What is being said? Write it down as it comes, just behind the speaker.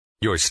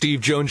Your Steve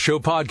Jones Show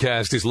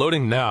podcast is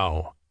loading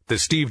now. The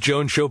Steve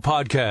Jones Show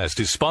podcast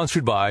is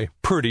sponsored by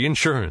Purdy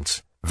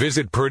Insurance.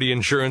 Visit Purdy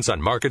Insurance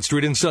on Market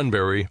Street in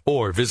Sunbury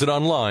or visit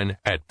online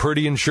at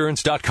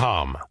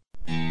purdyinsurance.com.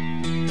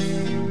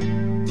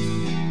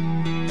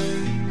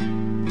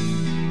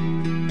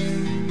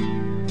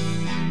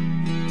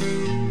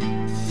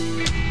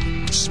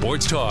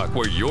 Sports talk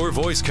where your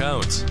voice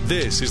counts.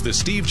 This is the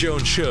Steve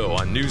Jones Show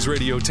on News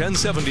Radio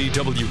 1070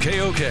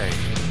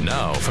 WKOK.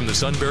 Now from the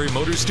Sunbury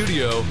Motor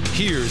Studio,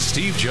 here's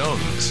Steve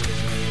Jones.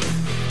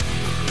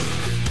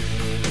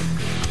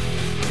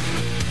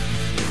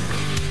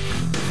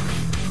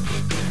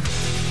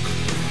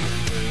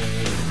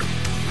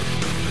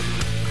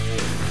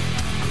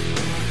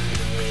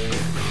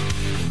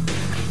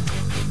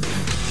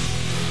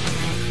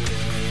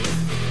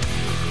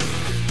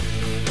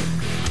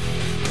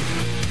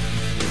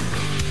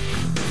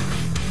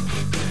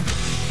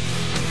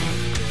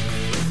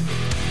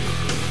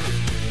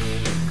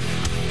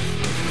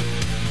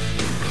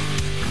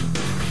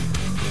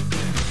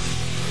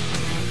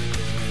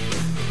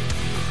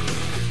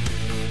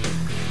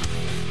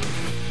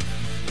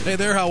 Hey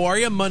there, how are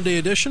you? Monday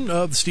edition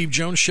of the Steve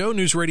Jones Show,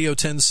 News Radio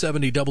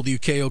 1070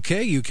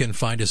 WKOK. You can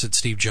find us at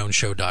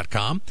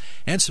stevejonesshow.com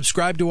and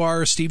subscribe to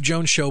our Steve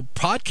Jones Show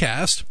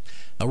podcast.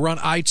 We're on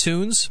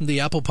iTunes, the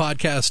Apple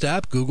Podcast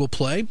app, Google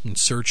Play, and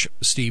search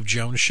Steve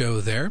Jones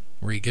Show there,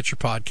 where you get your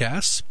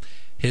podcasts.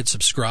 Hit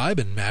subscribe,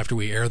 and after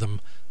we air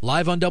them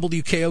live on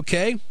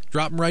WKOK,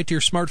 drop them right to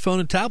your smartphone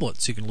and tablet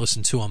so you can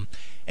listen to them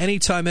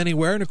anytime,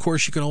 anywhere. And, of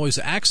course, you can always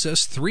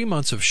access 3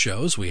 months of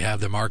shows. We have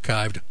them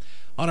archived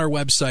on our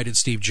website at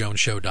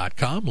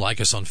stevejonesshow.com.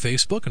 Like us on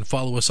Facebook and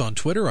follow us on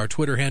Twitter. Our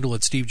Twitter handle at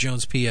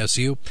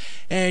SteveJonesPSU.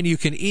 And you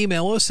can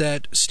email us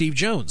at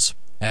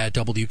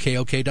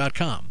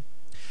stevejones@WKOK.com.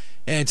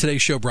 And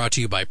today's show brought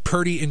to you by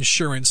Purdy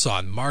Insurance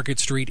on Market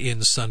Street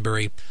in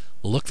Sunbury.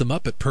 Look them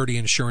up at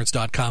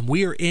purdyinsurance.com.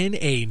 We are in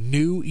a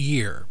new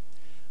year.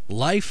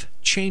 Life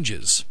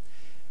changes.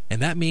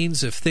 And that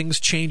means if things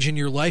change in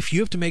your life, you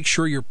have to make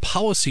sure your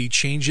policy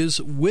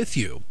changes with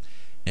you.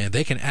 And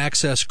they can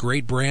access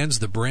great brands,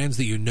 the brands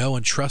that you know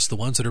and trust, the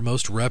ones that are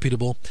most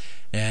reputable,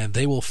 and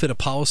they will fit a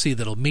policy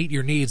that will meet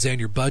your needs and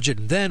your budget.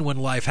 And then when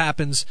life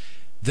happens,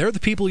 they're the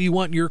people you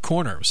want in your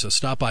corner. So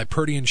stop by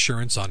Purdy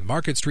Insurance on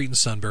Market Street in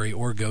Sunbury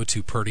or go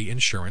to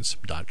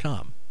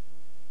purdyinsurance.com.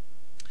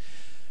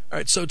 All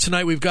right, so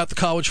tonight we've got the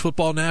College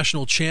Football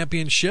National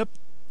Championship.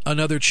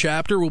 Another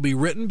chapter will be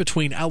written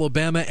between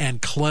Alabama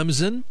and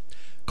Clemson.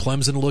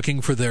 Clemson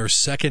looking for their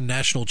second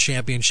national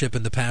championship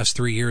in the past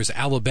 3 years.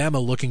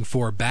 Alabama looking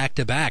for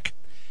back-to-back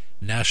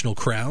national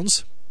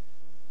crowns.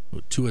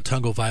 Tua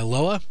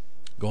Tagovailoa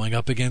going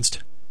up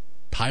against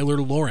Tyler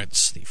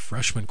Lawrence, the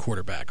freshman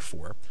quarterback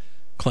for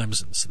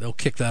Clemson. So they'll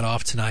kick that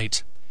off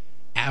tonight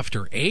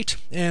after 8.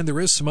 And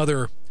there is some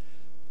other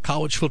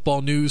college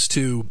football news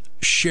to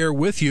share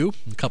with you.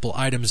 A couple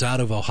items out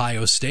of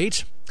Ohio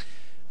State.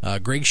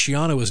 Greg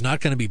Schiano is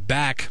not going to be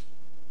back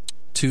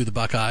to the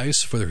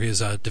Buckeyes for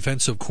his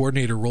defensive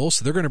coordinator role,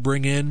 so they're going to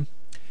bring in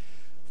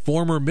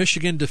former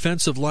Michigan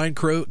defensive line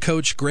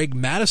coach Greg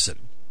Mattison.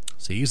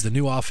 So he's the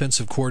new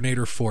offensive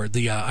coordinator for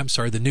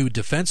the new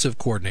defensive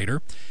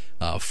coordinator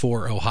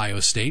for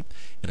Ohio State.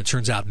 And it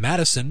turns out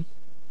Mattison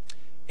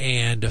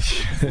and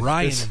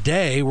Ryan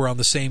Day were on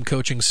the same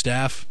coaching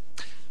staff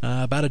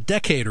about a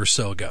decade or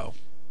so ago.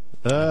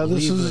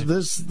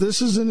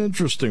 This is an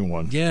interesting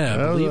one. Yeah, I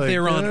believe they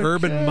were on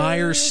Urban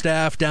Meyer's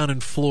staff down in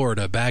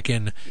Florida back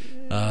in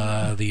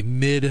the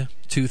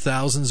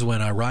mid-2000s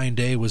when Ryan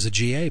Day was a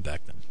GA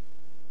back then.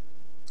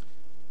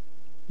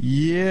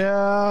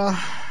 Yeah,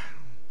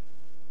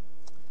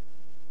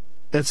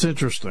 it's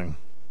interesting.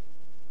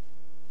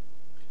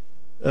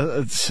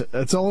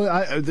 It's only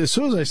as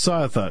soon as I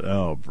saw it, I thought,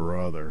 oh,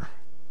 brother.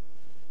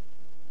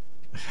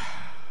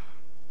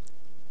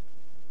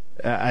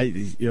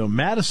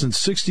 Madison's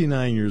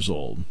 69 years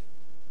old.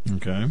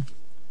 Okay,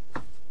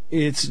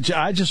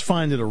 I just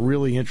find it a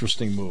really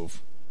interesting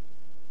move.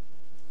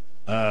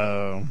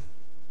 Okay,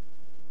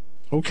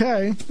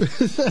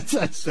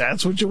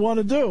 that's what you want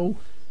to do.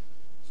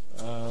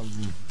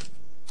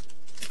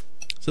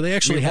 So they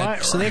actually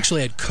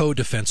had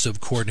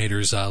co-defensive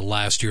coordinators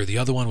last year. The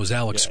other one was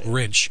Alex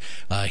Grinch.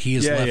 He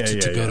is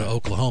left to go to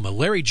Oklahoma.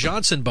 Larry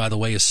Johnson, by the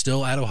way, is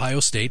still at Ohio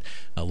State.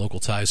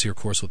 Local ties here, of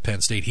course, with Penn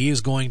State. He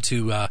is going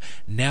to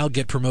now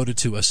get promoted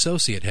to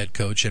associate head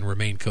coach and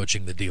remain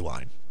coaching the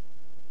D-line.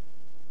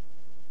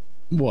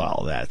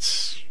 Well,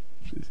 that's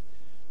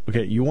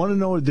okay. You want to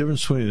know the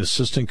difference between an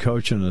assistant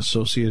coach and an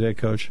associate head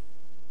coach?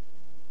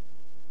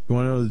 You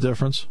want to know the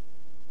difference?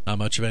 Not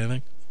much of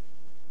anything.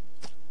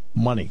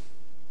 Money.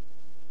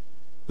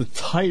 The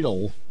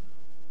title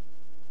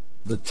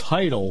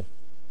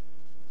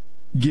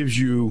gives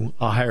you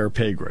a higher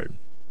pay grade.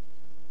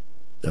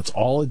 That's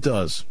all it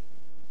does.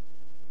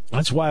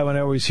 That's why when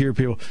I always hear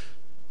people,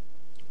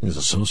 as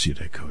associate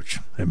head coach,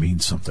 that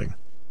means something.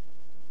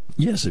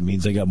 Yes, it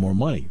means they got more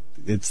money.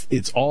 That's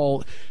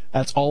all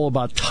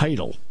about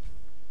title.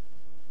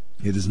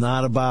 It is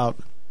not about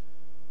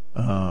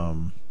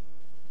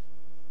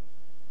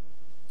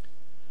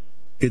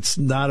It's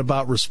not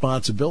about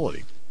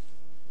responsibility.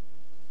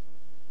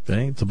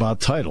 Okay? It's about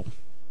title.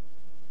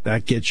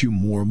 That gets you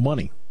more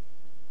money.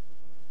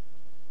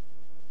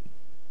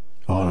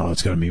 Oh, no,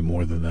 it's going to be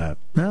more than that.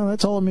 No,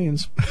 that's all it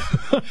means.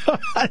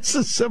 It's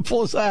as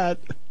simple as that.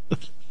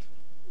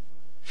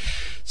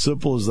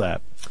 Simple as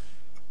that.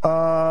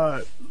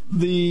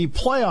 The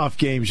playoff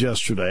games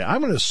yesterday,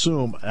 I'm going to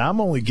assume,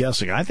 I'm only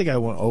guessing, I think I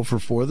went 0 for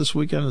 4 this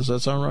weekend. Does that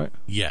sound right?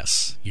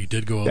 Yes, you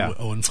did go 0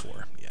 and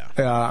 4.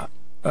 Yeah.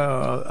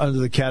 Under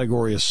the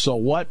category of so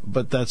what,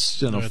 but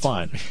that's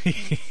fine.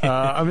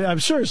 I mean, I'm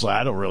seriously,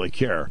 I don't really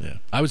care. Yeah.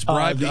 I was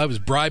bribed. I was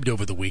bribed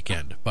over the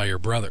weekend by your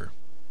brother.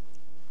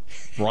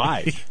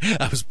 Right.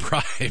 I was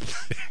bribed.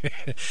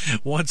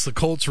 Once the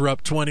Colts were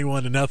up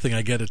 21-0,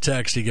 I get a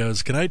text. He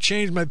goes, "Can I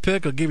change my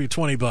pick? I'll give you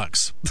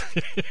 $20."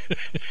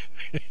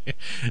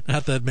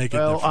 Not that make it.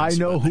 Well, I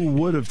know who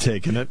would have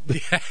taken it.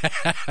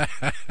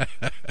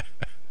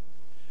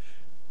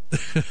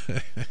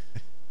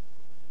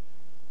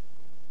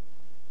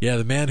 Yeah,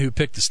 the man who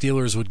picked the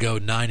Steelers would go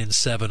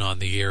 9-7 on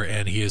the year,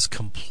 and he is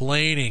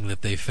complaining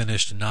that they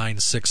finished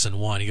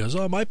 9-6-1. He goes,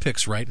 "Oh, my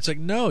pick's right." It's like,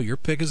 no, your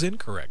pick is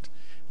incorrect.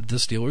 The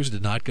Steelers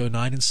did not go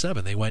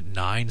 9-7. They went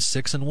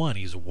 9-6-1.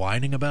 He's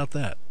whining about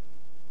that.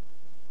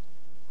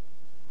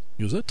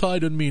 He goes, "That tie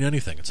doesn't mean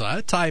anything." It's like,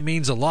 that tie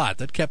means a lot.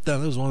 That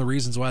was one of the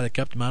reasons why they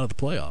kept them out of the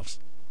playoffs.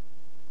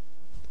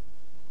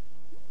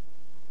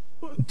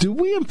 Do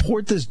we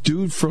import this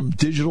dude from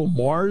Digital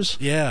Mars?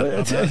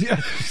 Yeah.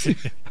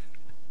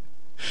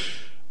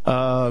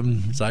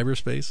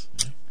 Cyberspace.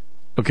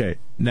 Okay,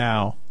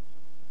 now,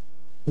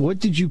 what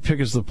did you pick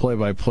as the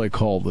play-by-play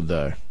call of the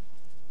day?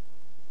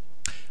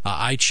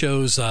 I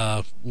chose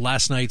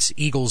last night's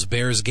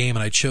Eagles-Bears game,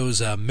 and I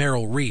chose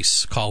Merrill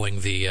Reese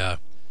calling the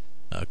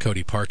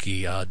Cody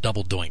Parkey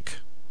double doink.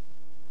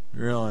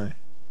 Really?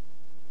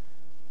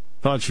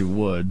 Thought you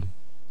would.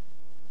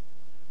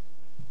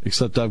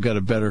 Except I've got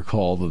a better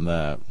call than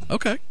that.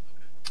 Okay.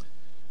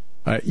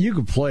 All right, you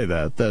can play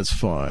that. That's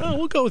fine. Oh,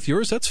 we'll go with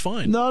yours. That's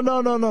fine.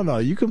 No.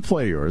 You can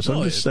play yours.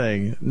 I'm just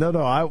saying. No.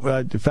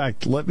 In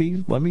fact, let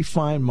me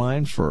find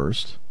mine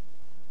first.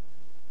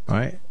 All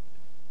right.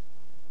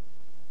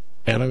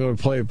 And I'm going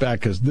to play it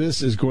back because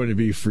this is going to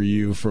be for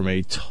you from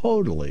a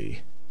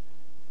totally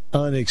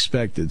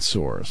unexpected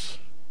source.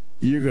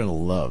 You're going to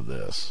love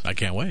this. I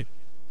can't wait.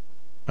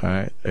 All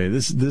right. Hey,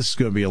 this is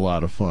going to be a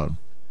lot of fun.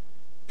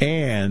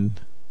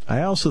 And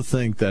I also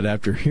think that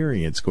after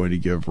hearing it, it's going to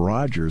give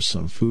Rogers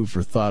some food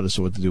for thought as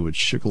to what to do with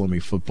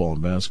Shikellamy football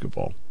and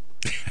basketball.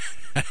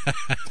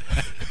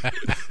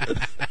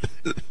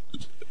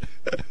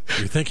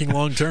 You're thinking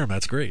long term.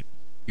 That's great.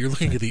 You're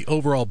looking at the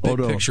overall big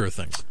picture of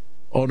things.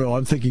 Oh, no,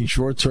 I'm thinking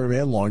short term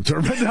and long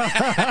term.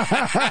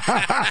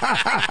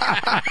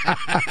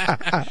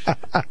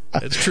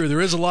 That's true. There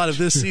is a lot of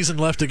this season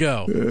left to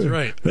go. That's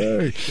right.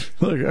 Hey,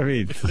 look, I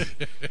mean,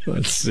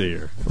 let's see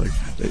here. Like,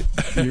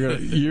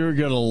 you're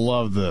gonna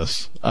love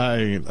this.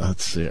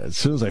 Let's see. As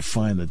soon as I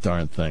find the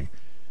darn thing,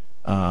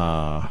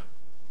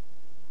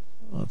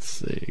 let's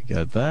see.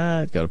 Got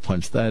that. Got to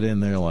punch that in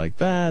there like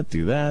that.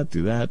 Do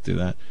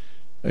that.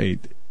 Hey,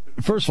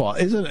 first of all,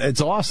 it's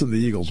awesome the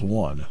Eagles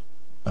won.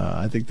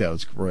 I think that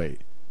was great.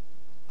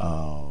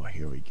 Oh,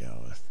 here we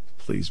go.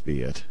 Please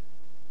be it.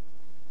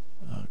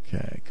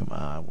 Okay, come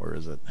on. Where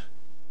is it?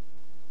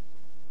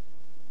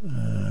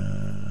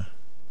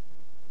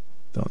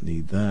 Don't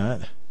need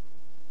that.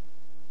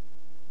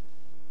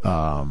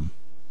 I'm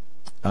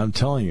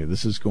telling you,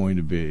 this is going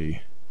to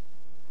be...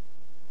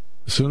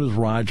 As soon as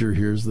Roger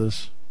hears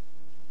this,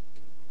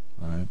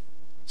 all right,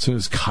 as soon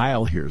as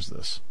Kyle hears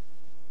this,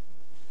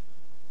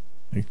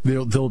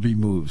 there'll be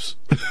moves.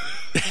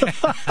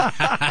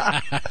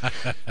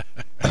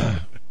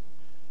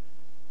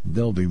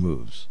 There'll be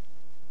moves.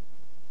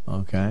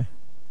 Okay?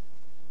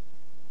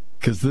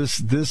 Because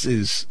this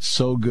is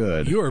so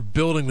good. You are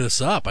building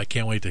this up. I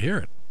can't wait to hear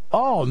it.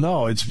 Oh,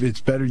 no, it's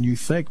better than you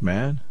think,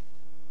 man.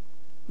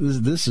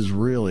 This is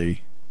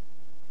really...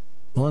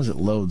 As long as it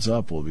loads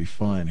up, we'll be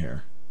fine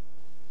here.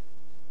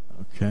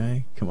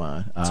 Okay, come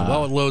on. So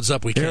while it loads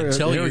up, we can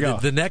tell you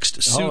that the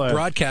next Suit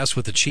broadcast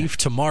with the Chief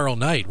tomorrow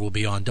night will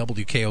be on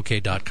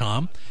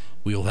WKOK.com.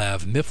 We will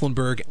have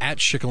Mifflinburg at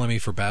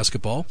Shikellamy for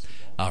basketball.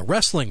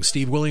 Wrestling,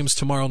 Steve Williams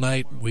tomorrow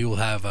night. We will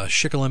have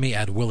Shikellamy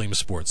at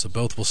Williamsport. So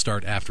both will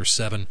start after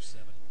 7.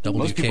 WKOK.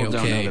 Most people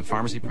don't know that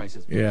pharmacy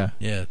prices. Yeah.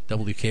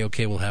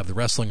 WKOK will have the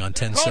wrestling on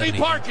 1070.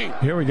 Cody Parkey.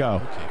 Here we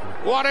go.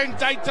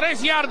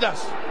 43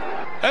 yardas.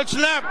 El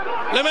snap.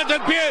 Le mete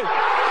el pie.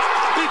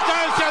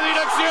 Distancia,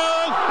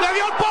 dirección. Le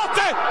dio el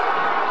poste.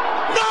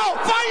 ¡No!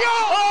 ¡Falló!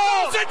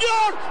 ¡Oh! ¡No,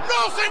 señor!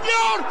 ¡No,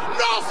 señor!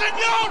 ¡No,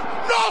 señor!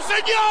 ¡No,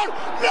 señor!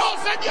 ¡No,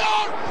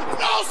 señor!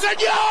 ¡No,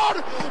 señor!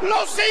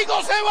 ¡Los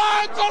Eagles se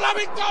van con la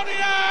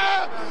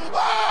victoria!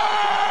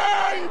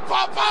 ¡Ay,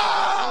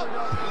 papá!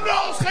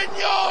 ¡No,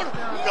 señor!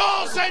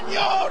 ¡No,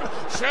 señor!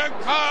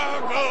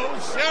 ¡Chicago!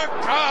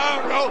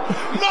 ¡Chicago!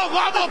 ¡Nos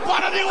vamos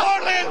para New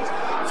Orleans!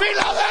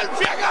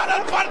 ¡Filadelfia gana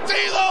el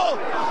partido!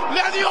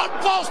 ¡Le dio el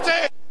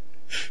poste!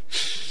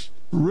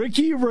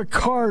 Ricky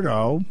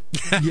Ricardo,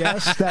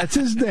 yes, that's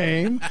his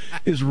name,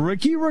 is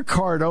Ricky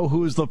Ricardo,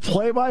 who is the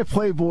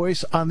play-by-play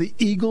voice on the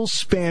Eagles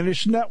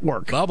Spanish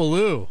network.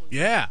 Babaloo,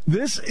 yeah.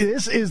 This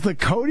is the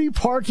Cody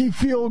Parkey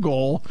field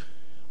goal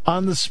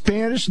on the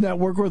Spanish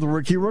network with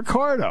Ricky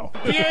Ricardo.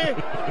 Pie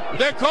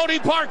de Cody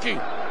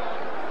Parkey.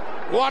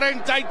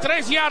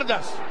 43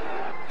 yardas.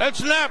 El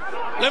snap.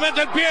 Le mete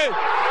el pie.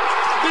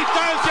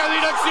 Distancia,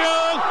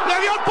 dirección.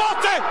 Le dio el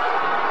poste.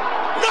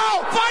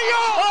 ¡No!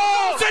 ¡Falló!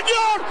 ¡No,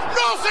 señor!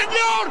 ¡No,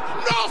 señor!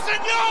 ¡No,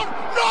 señor!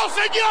 ¡No,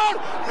 señor!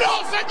 ¡No,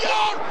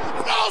 señor!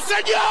 ¡No,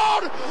 señor!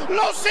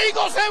 ¡Los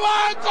Eagles se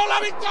van con la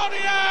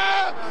victoria!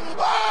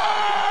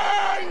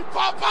 ¡Ay,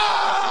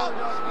 papá!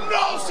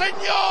 ¡No,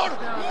 señor!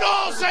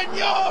 ¡No,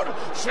 señor!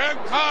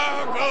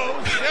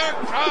 ¡Chicago!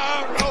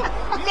 ¡Chicago!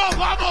 ¡Nos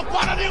vamos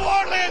para New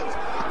Orleans!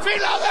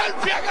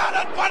 ¡Filadelfia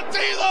gana el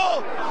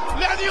partido!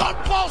 ¡Le dio el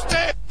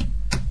poste!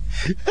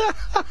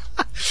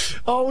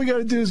 All we got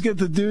to do is get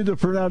the dude to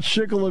pronounce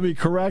Shikellamy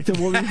correct, and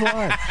we'll be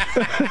fine.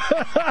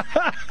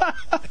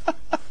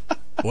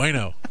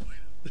 Bueno.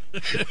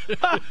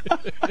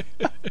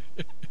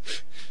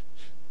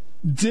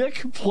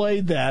 Dick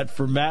played that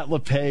for Matt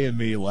LePay and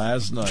me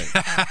last night.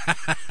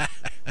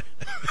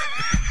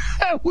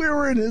 We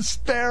were in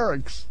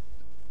hysterics.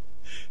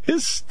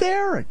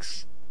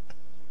 Hysterics.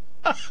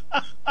 I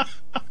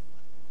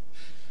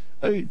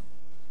mean,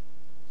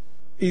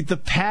 the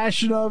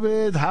passion of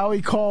it, how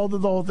he called it,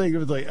 the whole thing. It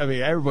was like, I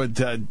mean, everyone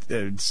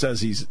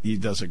says he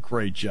does a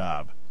great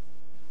job.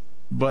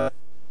 But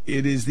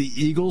it is the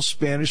Eagles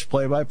Spanish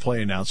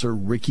play-by-play announcer,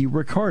 Ricky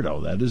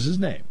Ricardo. That is his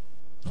name.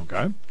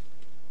 Okay?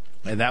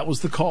 And that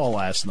was the call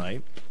last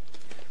night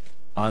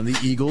on the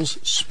Eagles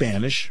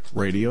Spanish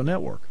radio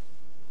network.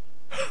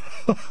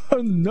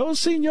 No,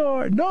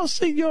 senor. No,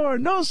 senor.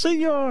 No,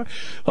 senor.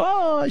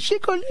 Oh,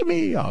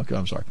 Shikellamy. Oh,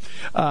 I'm sorry.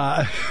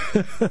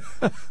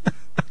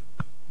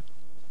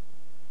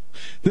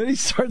 Then he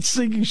starts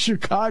singing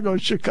Chicago,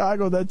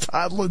 Chicago, then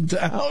toddling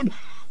down.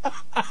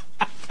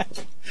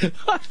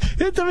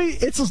 To me,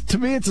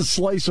 it's a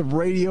slice of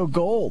radio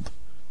gold.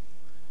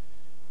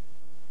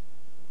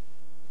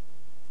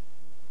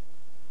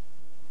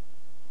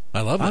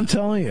 I love that. I'm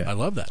telling you. I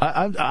love that.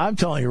 I'm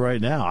telling you right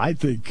now. I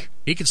think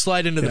he could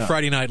slide into the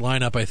Friday night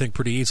lineup, I think,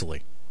 pretty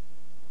easily.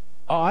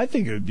 Oh, I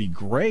think it would be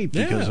great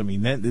because, I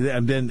mean,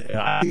 then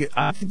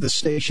I think the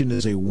station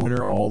is a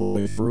winner all the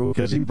way through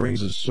because he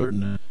brings a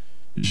certain,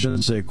 je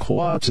ne sais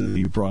quoi to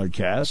the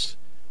broadcast,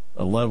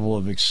 a level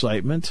of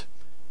excitement,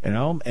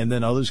 and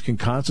then others can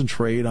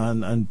concentrate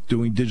on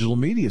doing digital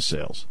media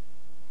sales.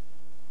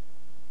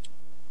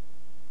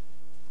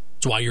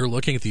 That's why you're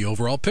looking at the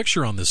overall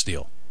picture on this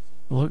deal.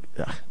 Look,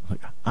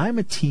 I'm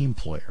a team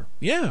player.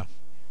 Yeah.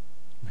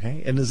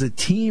 Okay, and as a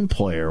team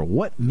player,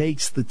 what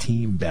makes the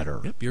team better?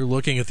 Yep, you're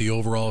looking at the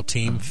overall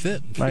team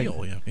fit and feel.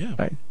 Right. Yeah.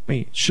 Right. I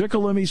mean,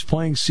 Shikelamy's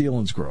playing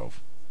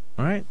Selinsgrove.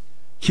 All right?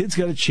 Kid's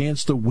got a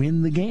chance to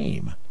win the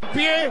game.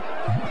 Pie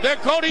de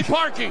Cody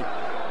Parkey.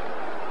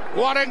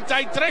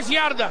 43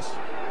 yardas.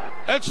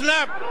 El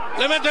snap.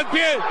 Le mete el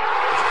pie.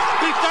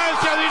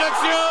 Distancia,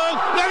 dirección.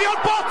 Le dio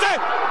el poste.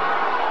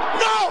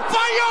 ¡No!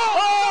 ¡Falló!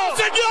 ¡No,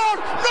 señor!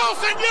 ¡No,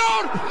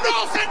 señor! ¡No,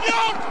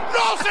 señor!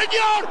 ¡No,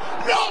 señor!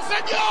 ¡No,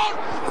 señor!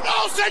 ¡No,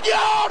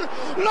 señor!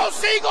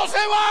 ¡Los Eagles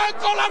se van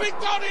con la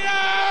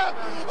victoria!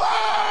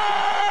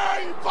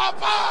 ¡Ay,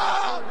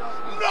 papá!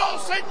 ¡No,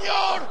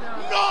 señor!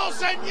 ¡No,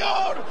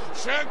 señor!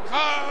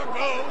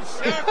 ¡Chicago!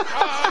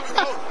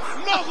 ¡Chicago!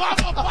 ¡Nos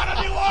vamos para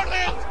New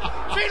Orleans!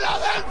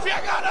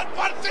 ¡Filadelfia gana el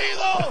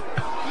partido!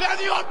 ¡Le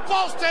dio el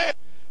poste!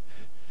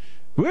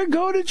 We're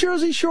going to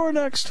Jersey Shore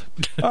next.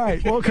 All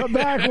right, we'll come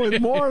back with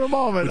more in a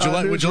moment.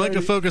 Would you like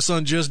to focus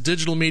on just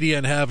digital media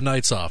and have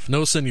nights off?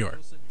 No, senor.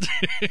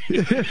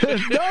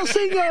 No,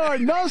 senor.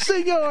 No,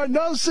 senor.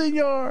 No,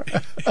 senor.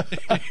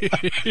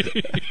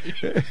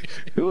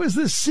 Who is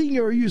this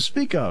senor you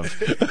speak of?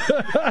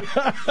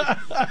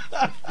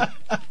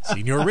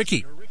 Senor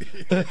Ricky.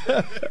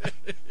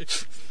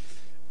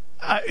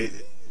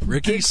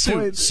 Ricky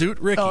suit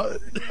Ricky.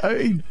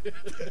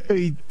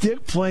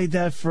 Dick played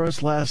that for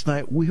us last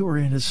night. We were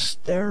in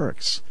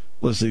hysterics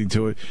listening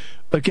to it.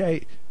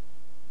 Okay,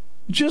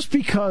 just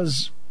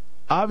because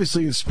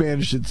obviously in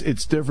Spanish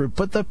it's different,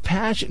 but the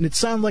passion, it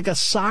sounded like a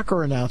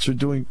soccer announcer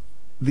doing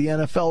the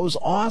NFL. It was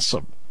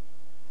awesome.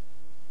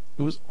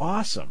 It was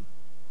awesome.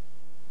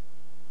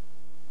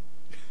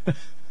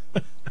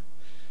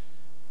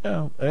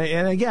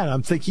 And again,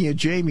 I'm thinking of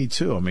Jamie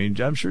too. I mean,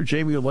 I'm sure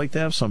Jamie would like to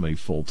have somebody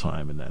full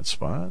time in that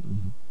spot.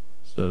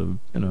 So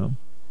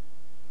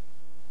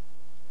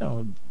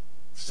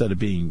instead of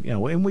being,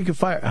 and we could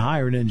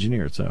hire an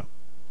engineer. So,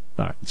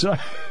 all right. So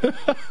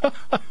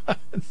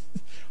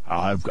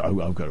I've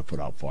got to put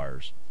out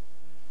fires.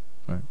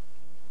 All right.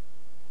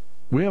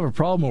 We have a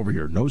problem over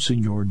here. No,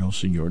 senor. No,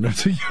 senor. No,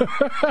 senor.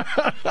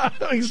 Now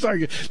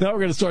we're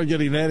going to start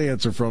getting that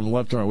answer from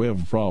left and right. We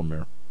have a problem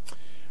here.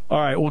 All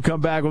right, we'll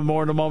come back with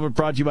more in a moment.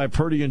 Brought to you by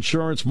Purdy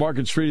Insurance,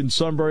 Market Street in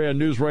Sunbury on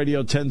News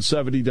Radio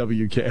 1070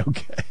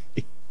 WKOK.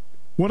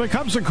 When it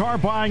comes to car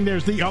buying,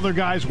 there's the other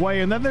guy's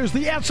way, and then there's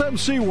the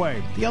SMC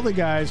way. The other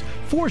guys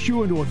force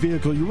you into a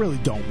vehicle you really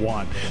don't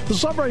want. The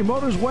Sunbury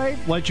Motors way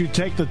lets you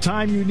take the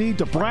time you need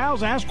to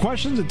browse, ask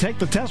questions, and take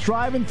the test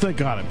drive and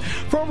think on it.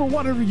 For over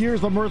 100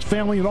 years, the Mertz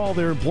family and all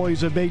their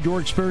employees have made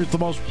your experience the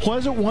most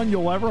pleasant one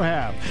you'll ever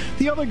have.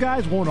 The other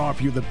guys won't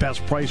offer you the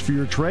best price for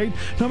your trade,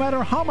 no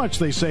matter how much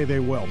they say they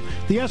will.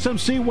 The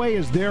SMC way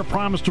is their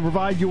promise to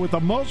provide you with the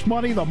most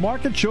money the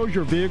market shows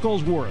your vehicle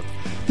is worth.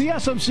 The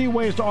SMC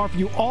way is to offer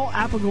you all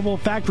applicable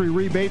factory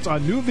rebates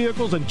on new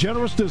vehicles and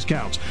generous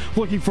discounts.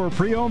 Looking for a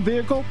pre-owned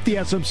vehicle? The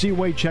SMC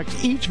way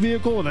checks each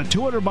vehicle in a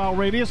 200-mile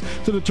radius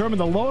to determine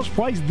the lowest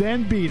price,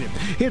 then beat it.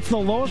 It's the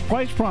lowest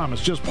price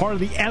promise, just part of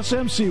the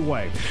SMC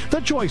way. The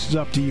choice is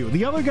up to you,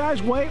 the other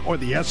guy's way or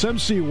the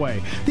SMC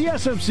way. The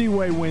SMC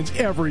way wins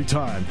every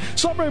time.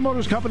 Sunbury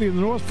Motors Company in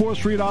the North 4th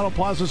Street Auto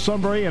Plaza,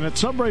 Sunbury, and at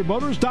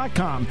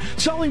sunburymotors.com.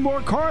 Selling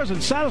more cars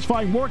and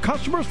satisfying more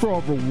customers for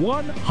over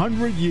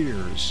 100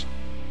 years.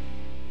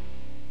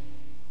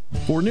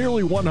 For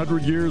nearly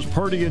 100 years,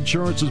 Purdy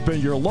Insurance has been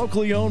your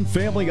locally owned,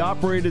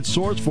 family-operated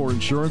source for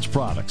insurance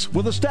products.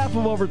 With a staff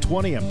of over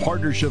 20 and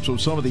partnerships with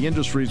some of the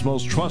industry's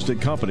most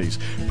trusted companies,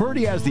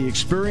 Purdy has the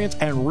experience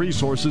and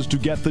resources to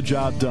get the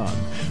job done.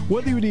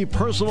 Whether you need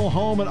personal,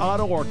 home, and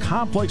auto, or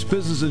complex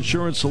business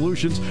insurance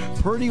solutions,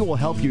 Purdy will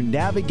help you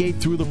navigate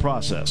through the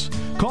process.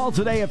 Call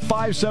today at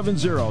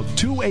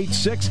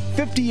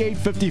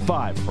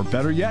 570-286-5855. Or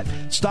better yet,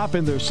 stop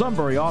in their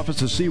Sunbury office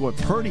to see what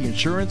Purdy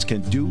Insurance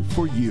can do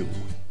for you.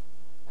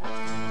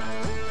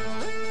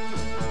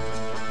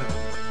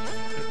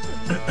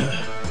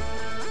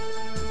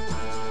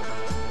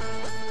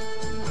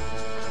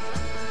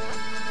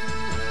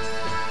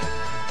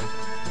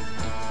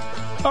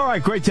 All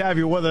right, great to have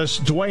you with us.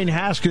 Dwayne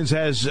Haskins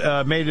has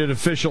made it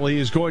official. He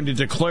is going to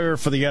declare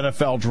for the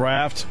NFL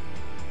draft.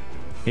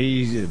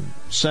 He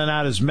sent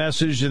out his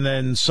message and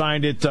then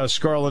signed it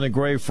Scarlet and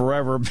Gray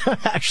forever.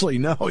 Actually,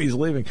 no, he's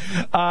leaving.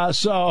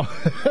 So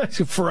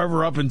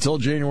forever up until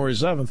January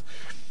 7th.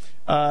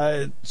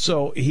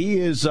 So he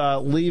is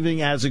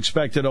leaving as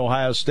expected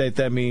Ohio State.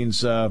 That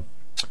means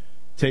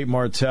Tate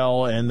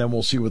Martell, and then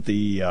we'll see what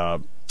the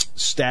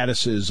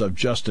status is of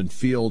Justin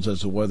Fields as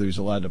to whether he's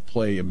allowed to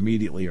play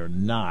immediately or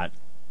not.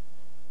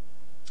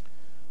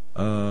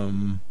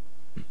 But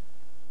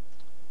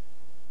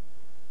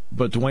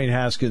Dwayne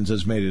Haskins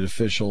has made it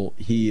official.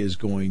 He is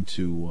going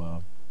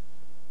to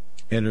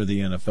enter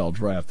the NFL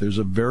draft. There's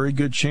a very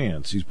good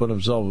chance. He's put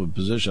himself in a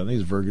position. I think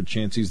there's a very good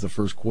chance he's the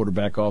first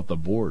quarterback off the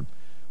board,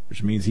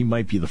 which means he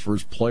might be the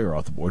first player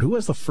off the board. Who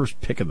has the first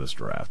pick of this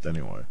draft,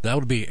 anyway? That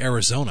would be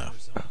Arizona.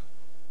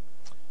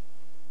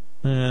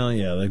 Well,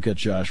 yeah, they've got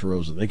Josh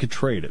Rosen. They could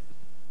trade it.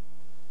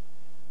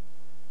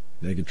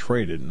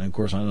 And, of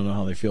course, I don't know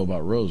how they feel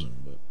about Rosen,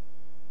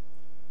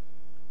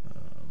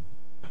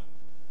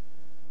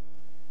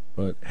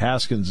 but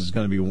Haskins is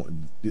going to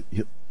be,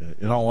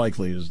 in all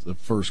likelihood, is the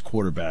first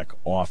quarterback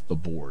off the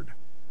board.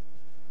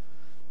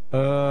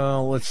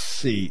 Let's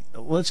see.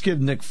 Let's give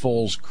Nick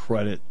Foles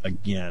credit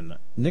again.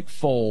 Nick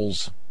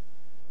Foles,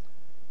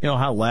 you know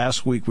how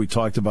last week we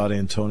talked about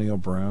Antonio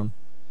Brown?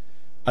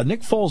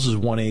 Nick Foles is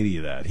 180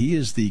 of that. He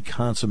is the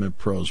consummate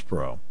pros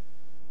pro.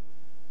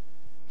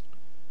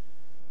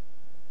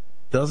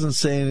 Doesn't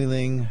say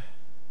anything,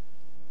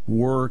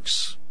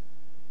 works,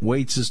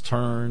 waits his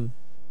turn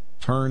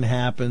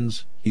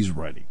happens, he's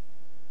ready.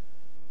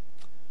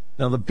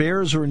 Now, the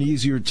Bears are an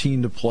easier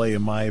team to play,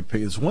 in my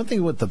opinion. It's one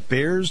thing what the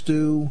Bears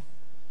do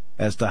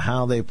as to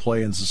how they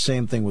play, and it's the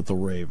same thing with the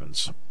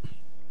Ravens.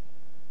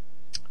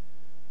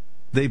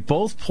 They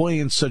both play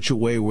in such a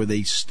way where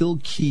they still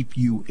keep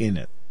you in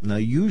it. Now,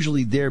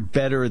 usually they're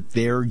better at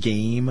their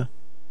game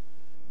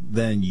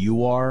than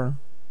you are.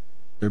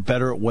 They're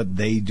better at what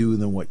they do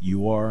than what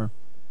you are.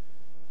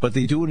 But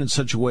they do it in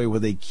such a way where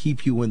they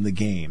keep you in the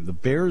game. The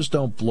Bears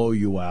don't blow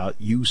you out.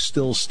 You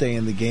still stay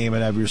in the game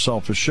and have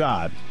yourself a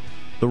shot.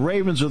 The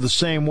Ravens are the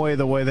same way,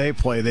 the way they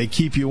play. They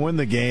keep you in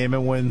the game,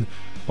 and when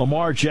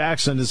Lamar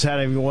Jackson is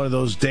having one of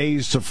those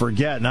days to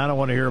forget, and I don't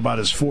want to hear about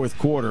his fourth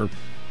quarter,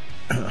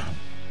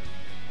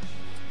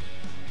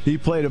 he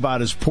played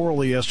about as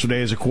poorly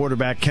yesterday as a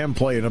quarterback can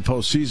play in a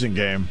postseason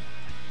game.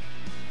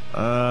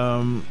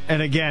 And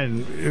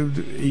again,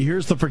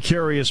 here's the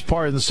precarious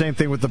part, and the same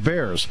thing with the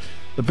Bears.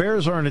 The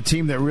Bears aren't a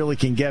team that really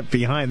can get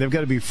behind. They've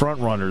got to be front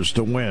runners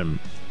to win.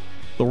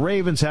 The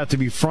Ravens have to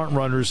be front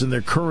runners in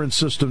their current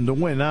system to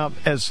win. Now,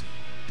 as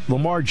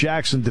Lamar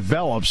Jackson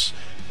develops,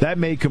 that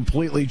may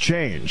completely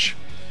change.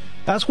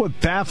 That's what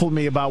baffled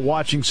me about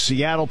watching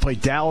Seattle play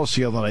Dallas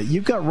the other night.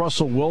 You've got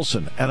Russell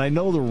Wilson, and I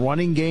know the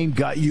running game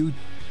got you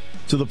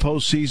to the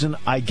postseason.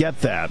 I get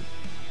that.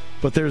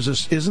 But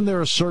isn't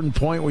there a certain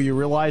point where you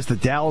realize the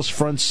Dallas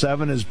front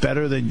seven is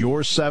better than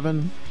your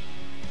seven?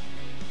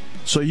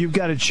 So you've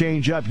got to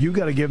change up. You've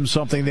got to give them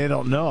something they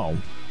don't know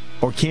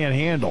or can't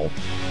handle.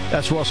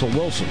 That's Russell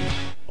Wilson.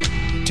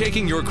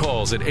 Taking your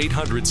calls at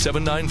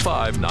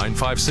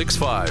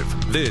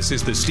 800-795-9565. This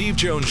is the Steve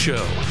Jones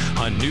Show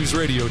on News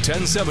Radio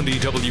 1070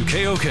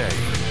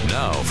 WKOK.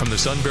 Now from the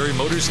Sunbury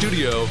Motors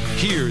Studio,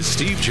 here's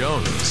Steve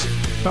Jones.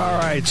 All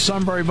right,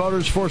 Sunbury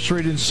Motors, 4th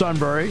Street in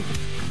Sunbury.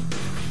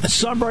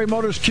 Sunbury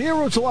Motors, Kia,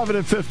 routes 11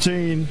 and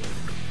 15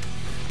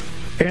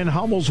 in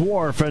Hummel's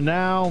Wharf. And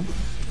now,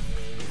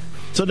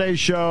 today's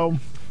show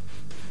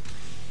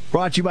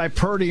brought to you by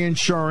Purdy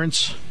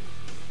Insurance,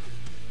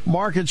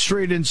 Market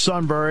Street in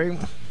Sunbury.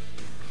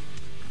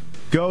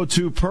 Go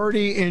to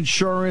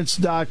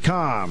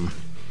PurdyInsurance.com.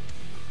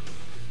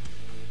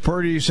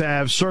 Purdy's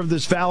have served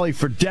this valley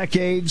for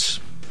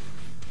decades.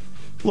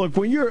 Look,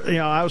 when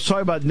I was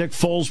talking about Nick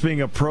Foles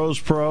being a pros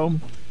pro.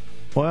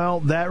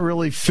 Well, that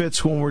really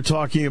fits when we're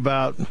talking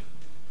about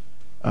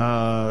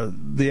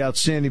the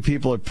outstanding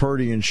people at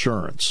Purdy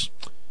Insurance.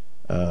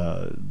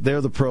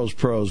 They're the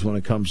pros when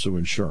it comes to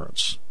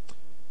insurance.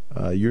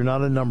 You're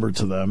not a number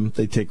to them.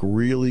 They take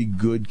really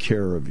good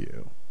care of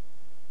you.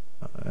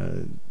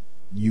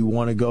 You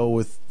want to go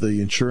with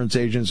the insurance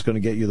agent that's going to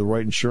get you the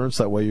right insurance.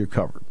 That way you're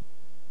covered.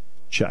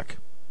 Check.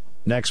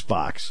 Next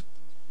box.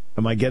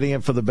 Am I getting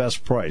it for the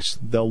best price?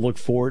 They'll look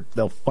for it.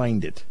 They'll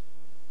find it.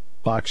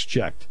 Box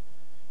checked.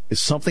 If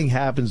something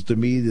happens to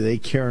me, do they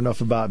care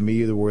enough about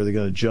me where they're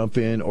going to jump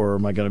in, or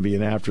am I going to be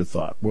an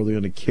afterthought? Where they're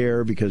going to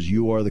care because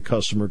you are the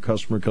customer.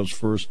 Customer comes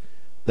first.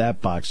 That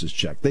box is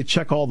checked. They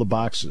check all the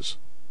boxes.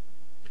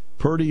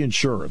 Purdy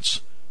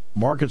Insurance.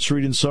 Market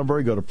Street in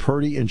Sunbury. Go to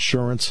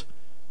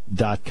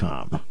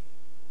PurdyInsurance.com.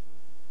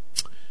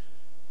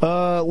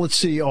 Let's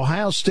see.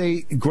 Ohio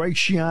State, Greg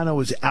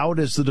Schiano is out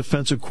as the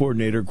defensive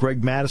coordinator.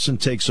 Greg Madison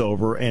takes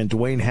over, and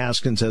Dwayne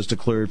Haskins has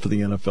declared for the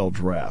NFL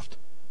draft.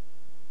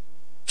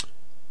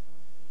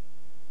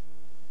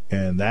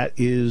 And that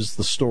is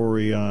the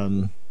story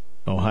on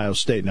Ohio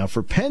State. Now,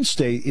 for Penn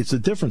State, it's a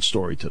different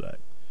story today.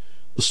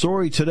 The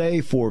story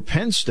today for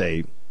Penn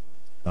State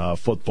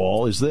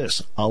football is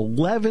this.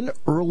 11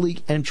 early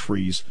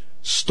entries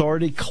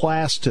started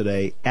class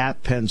today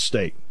at Penn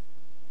State.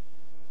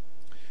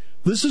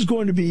 This is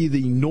going to be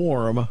the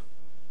norm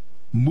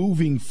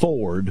moving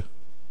forward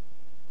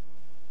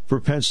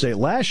for Penn State.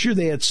 Last year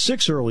they had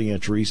 6 early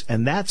entries,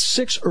 and that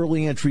 6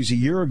 early entries a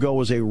year ago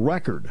was a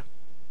record.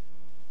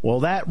 Well,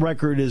 that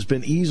record has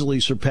been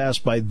easily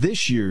surpassed by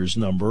this year's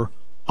number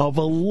of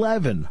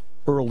 11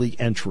 early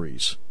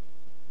entries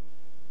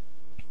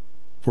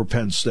for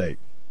Penn State.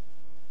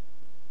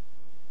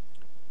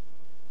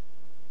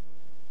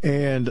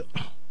 And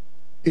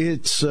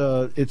it's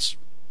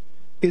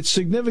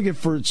significant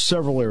for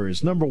several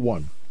areas. Number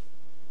one,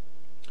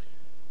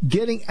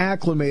 getting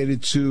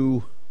acclimated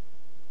to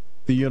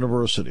the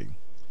university,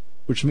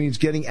 which means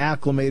getting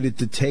acclimated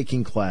to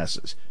taking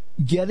classes,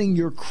 getting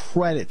your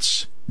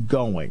credits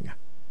going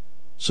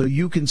so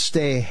you can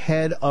stay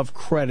ahead of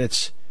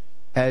credits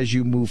as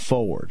you move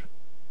forward.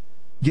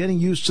 Getting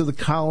used to the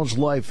college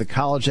life, the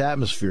college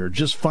atmosphere,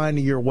 just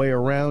finding your way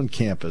around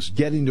campus,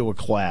 getting to a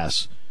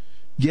class,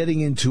 getting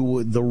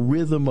into the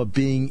rhythm of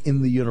being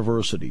in the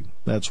university.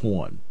 That's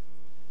one.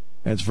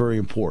 That's very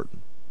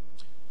important.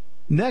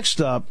 Next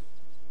up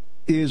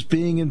is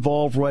being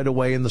involved right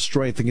away in the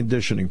strength and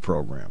conditioning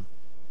program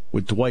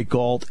with Dwight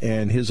Galt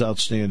and his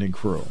outstanding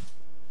crew.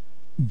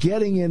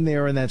 Getting in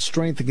there in that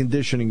strength and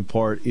conditioning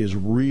part is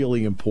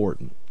really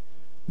important.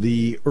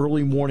 The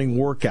early morning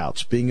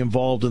workouts, being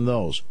involved in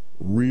those,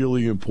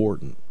 really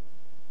important.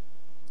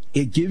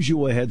 It gives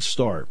you a head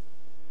start.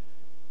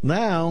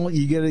 Now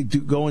you get to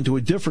go into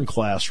a different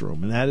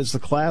classroom, and that is the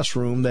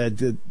classroom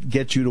that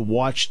gets you to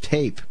watch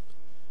tape.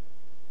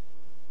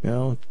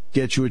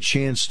 Get you a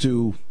chance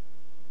to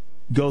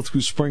go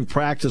through spring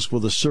practice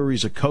with a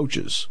series of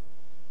coaches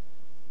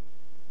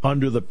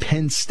under the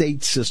Penn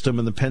State system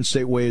and the Penn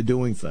State way of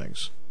doing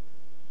things.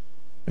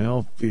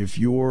 If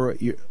you're a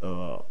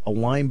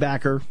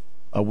linebacker,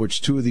 of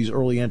which 2 of these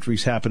early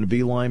entries happen to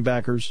be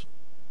linebackers,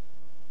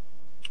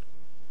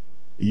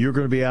 you're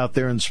going to be out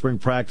there in spring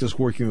practice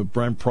working with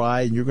Brent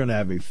Pry, and you're going to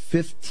have a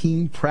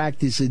 15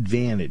 practice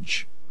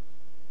advantage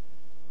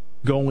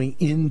going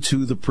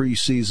into the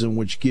preseason,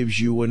 which gives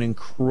you an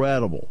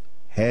incredible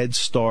head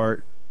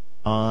start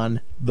on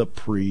the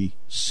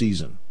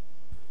preseason.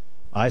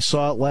 I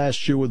saw it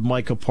last year with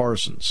Micah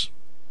Parsons.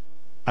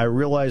 I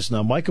realized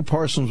now Micah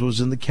Parsons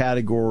was in the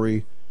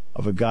category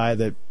of a guy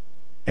that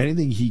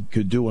anything he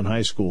could do in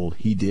high school,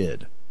 he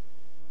did.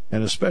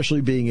 And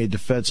especially being a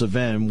defensive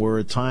end where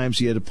at times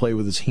he had to play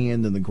with his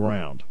hand in the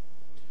ground.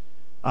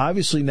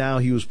 Obviously now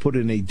he was put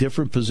in a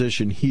different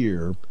position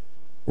here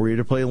where he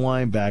had to play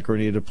linebacker and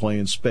he had to play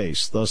in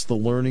space. Thus the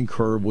learning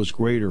curve was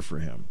greater for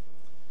him.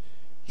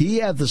 He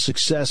had the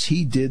success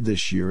he did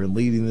this year in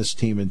leading this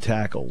team in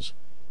tackles,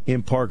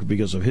 in part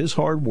because of his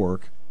hard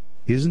work,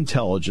 his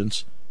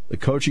intelligence, the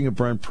coaching of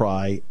Brent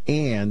Pry,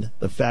 and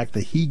the fact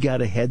that he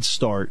got a head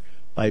start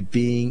by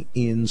being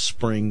in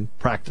spring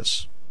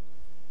practice.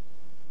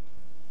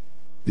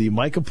 The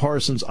Micah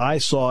Parsons I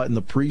saw in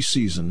the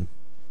preseason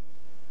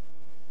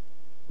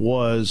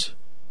was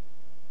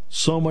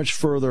so much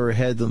further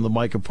ahead than the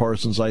Micah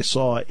Parsons I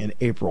saw in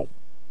April.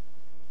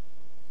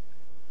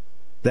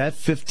 That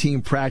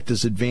 15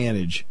 practice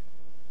advantage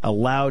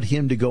allowed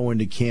him to go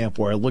into camp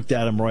where I looked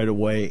at him right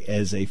away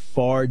as a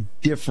far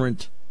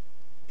different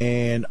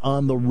and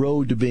on the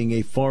road to being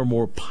a far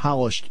more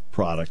polished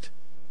product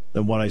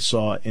than what I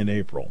saw in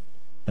April.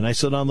 And I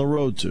said on the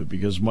road to,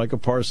 because Micah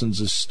Parsons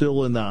is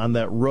still on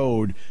that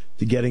road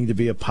to getting to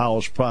be a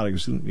polished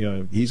product.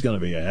 He's going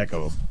to be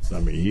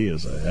he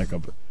is a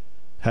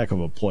heck of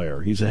a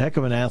player. He's a heck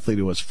of an athlete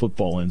who has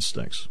football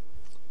instincts.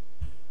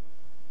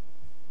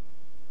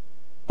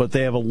 But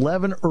they have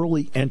 11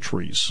 early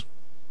entries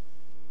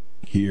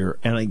here.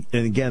 And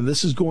again,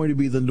 this is going to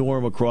be the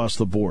norm across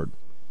the board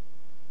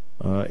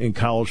in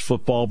college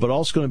football, but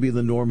also going to be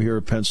the norm here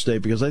at Penn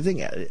State, because I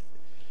think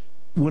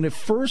when it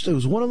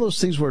was one of those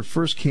things where it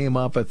first came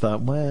up, I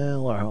thought,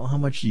 well, how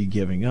much are you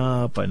giving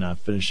up by not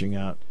finishing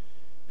out?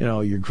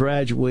 You're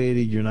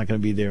graduated, you're not going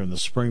to be there in the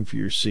spring for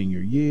your senior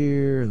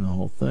year and the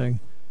whole thing.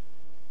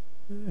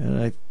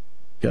 And I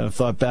kind of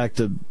thought back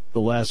to the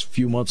last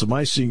few months of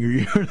my senior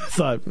year, and I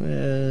thought,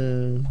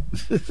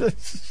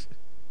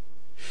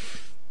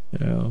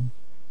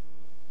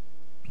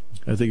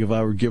 I think if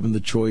I were given the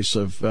choice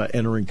of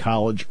entering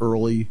college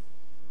early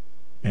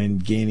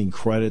and gaining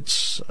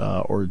credits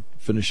or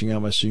finishing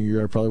out my senior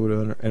year, I probably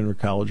would have entered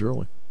college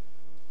early,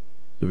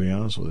 to be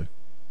honest with you.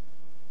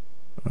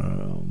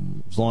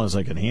 As long as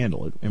I can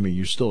handle it. I mean,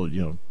 you're still,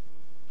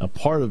 a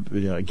part of,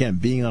 again,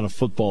 being on a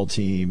football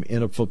team,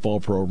 in a football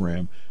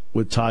program,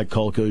 with Todd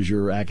Kulka as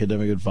your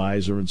academic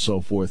advisor and so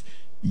forth,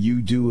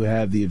 you do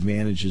have the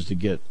advantages to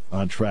get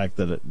on track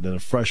that a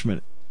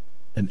freshman,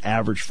 an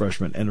average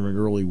freshman entering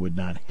early would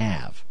not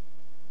have.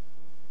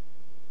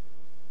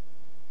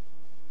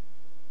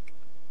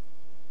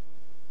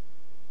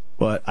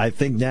 But I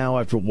think now,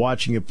 after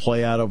watching it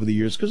play out over the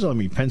years, because,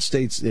 Penn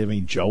State's,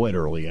 Joe had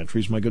early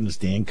entries. My goodness,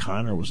 Dan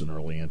Connor was an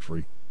early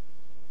entry.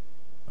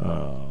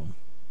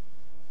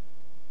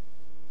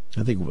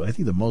 I think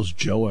the most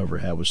Joe ever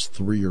had was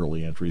 3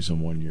 early entries in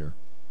 1 year.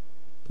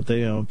 But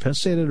Penn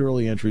State had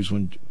early entries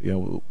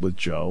with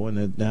Joe, and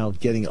then now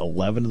getting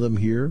 11 of them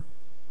here,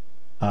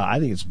 I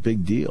think it's a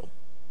big deal.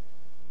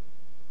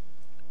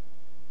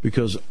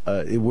 Because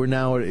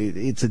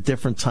it's a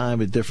different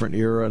time, a different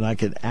era, and I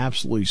can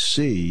absolutely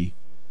see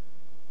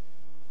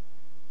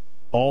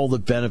all the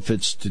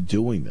benefits to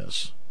doing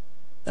this.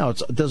 Now,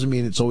 it doesn't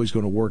mean it's always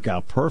going to work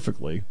out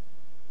perfectly.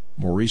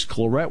 Maurice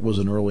Clarett was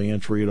an early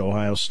entry at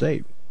Ohio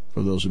State,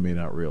 for those who may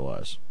not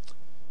realize.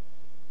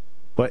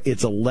 But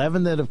it's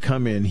 11 that have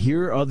come in.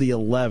 Here are the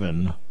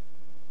 11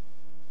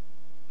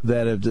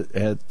 that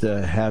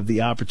have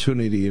the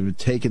opportunity, have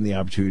taken the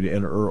opportunity to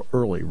enter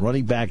early.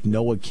 Running back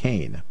Noah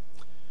Cain.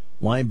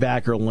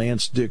 Linebacker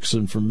Lance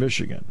Dixon from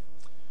Michigan.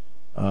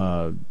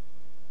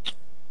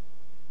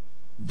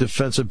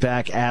 Defensive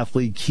back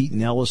athlete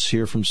Keaton Ellis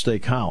here from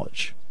State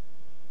College.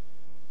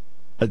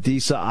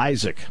 Adisa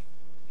Isaac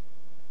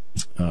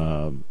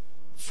from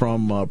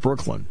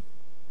Brooklyn.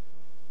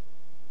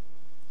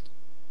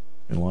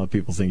 And a lot of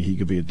people think he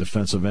could be a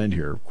defensive end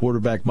here.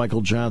 Quarterback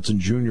Michael Johnson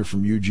Jr.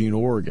 from Eugene,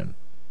 Oregon.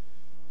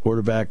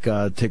 Quarterback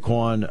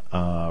Taquan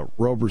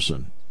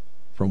Roberson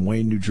from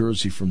Wayne, New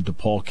Jersey, from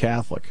DePaul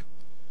Catholic.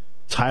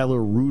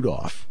 Tyler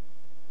Rudolph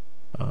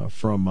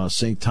from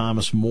St.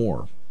 Thomas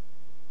More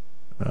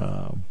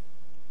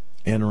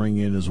entering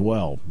in as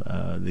well.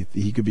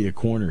 He could be a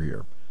corner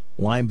here.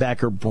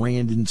 Linebacker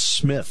Brandon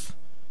Smith,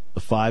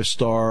 the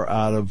 5-star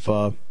out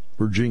of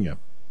Virginia.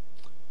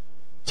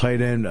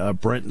 Tight end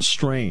Brenton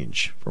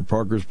Strange from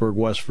Parkersburg,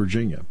 West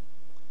Virginia.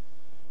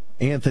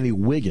 Anthony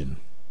Wiggin,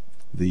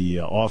 the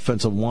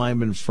offensive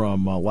lineman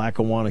from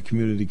Lackawanna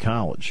Community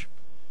College.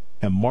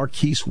 And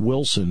Marquise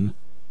Wilson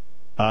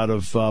out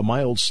of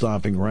my old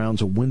stomping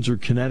grounds of Windsor,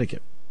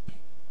 Connecticut.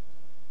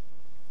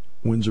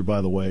 Windsor,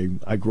 by the way,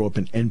 I grew up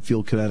in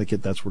Enfield,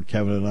 Connecticut. That's where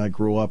Kevin and I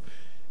grew up.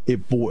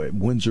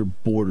 Windsor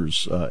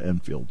borders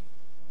Enfield.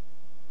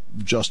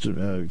 Justin,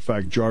 in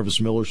fact,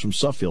 Jarvis Miller's from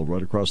Suffield,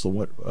 right across the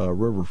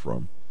river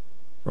from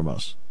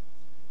us.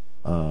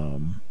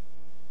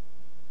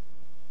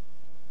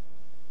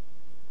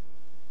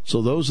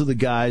 So those are the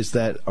guys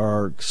that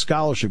are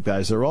scholarship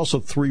guys. There are also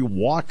 3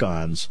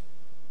 walk-ons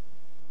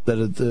that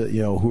are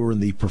who are in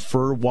the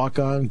preferred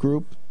walk-on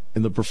group.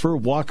 In the preferred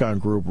walk-on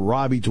group,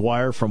 Robbie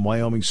Dwyer from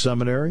Wyoming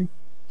Seminary,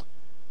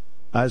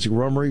 Isaac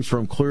Rummery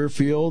from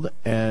Clearfield,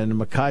 and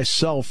Mackay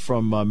Self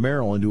from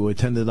Maryland, who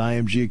attended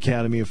IMG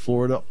Academy in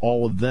Florida.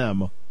 All of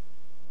them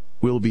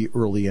will be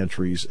early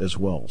entries as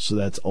well. So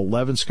that's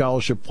 11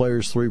 scholarship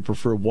players, 3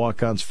 preferred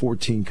walk-ons,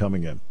 14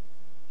 coming in.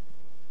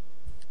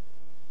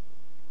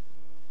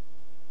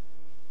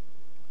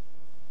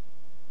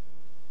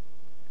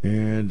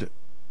 And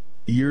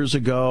years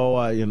ago,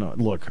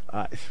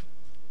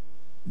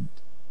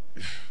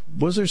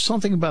 was there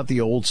something about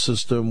the old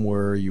system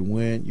where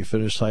you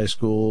finished high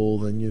school,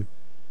 then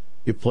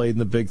you played in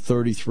the Big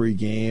 33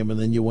 game, and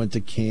then you went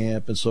to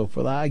camp and so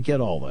forth? I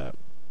get all that.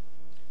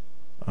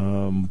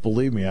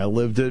 Believe me, I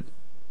lived it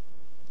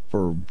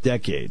for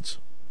decades.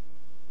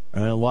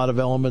 And a lot of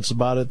elements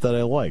about it that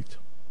I liked.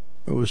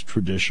 It was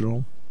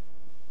traditional.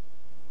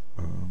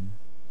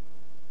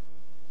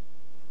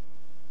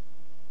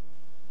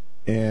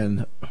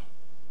 And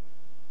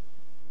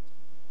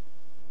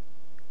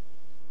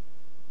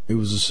It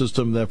was a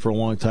system that for a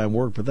long time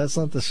worked, but that's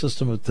not the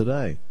system of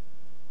today.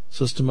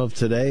 System of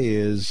today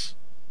is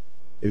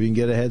if you can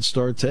get a head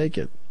start, take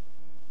it.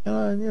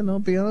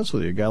 And, be honest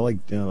with you. A guy like,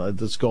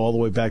 let's go all the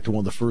way back to one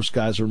of the first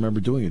guys I remember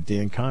doing it,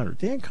 Dan Conner.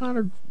 Dan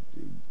Conner,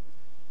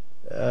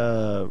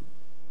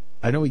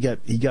 I know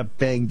he got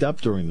banged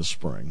up during the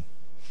spring,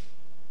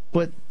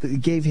 but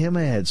it gave him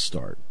a head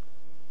start.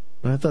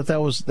 And I thought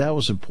that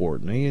was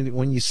important. And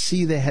when you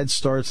see the head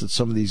starts that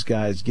some of these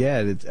guys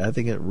get, I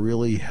think it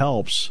really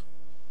helps.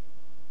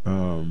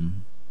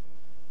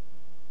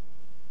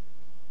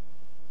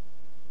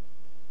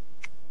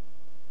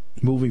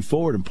 Moving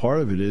forward, and part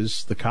of it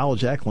is the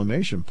college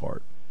acclimation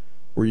part,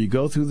 where you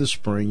go through the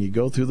spring, you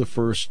go through the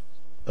first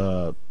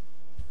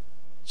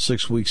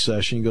 6-week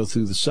session, you go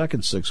through the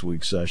second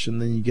 6-week session,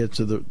 then you get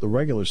to the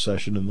regular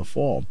session in the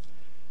fall.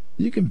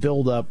 You can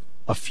build up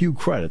a few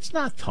credits,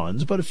 not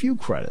tons, but a few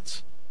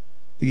credits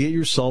to get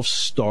yourself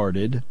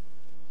started,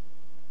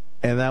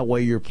 and that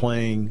way you're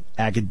playing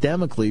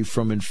academically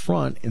from in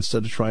front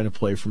instead of trying to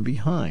play from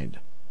behind.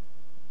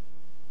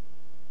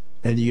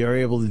 And you are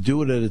able to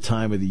do it at a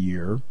time of the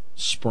year,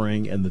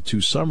 spring and the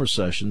 2 summer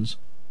sessions,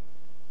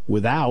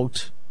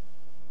 without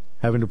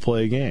having to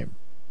play a game.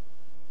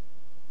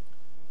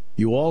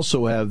 You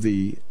also have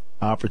the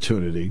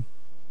opportunity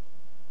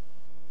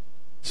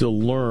to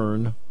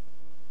learn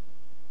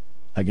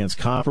against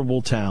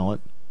comparable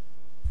talent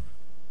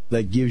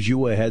that gives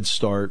you a head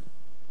start,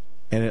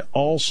 and it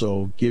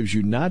also gives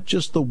you not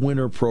just the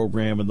winter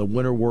program and the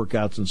winter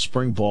workouts and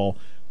spring ball,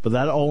 but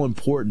that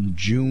all-important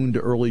June to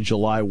early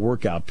July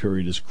workout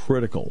period is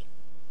critical.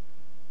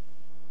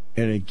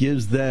 And it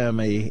gives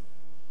them a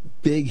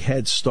big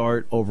head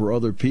start over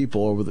other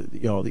people.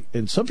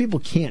 And some people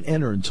can't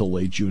enter until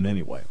late June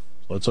anyway.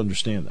 Let's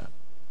understand that.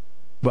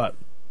 But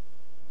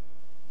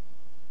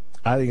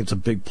I think it's a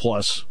big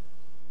plus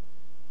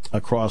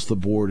across the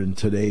board in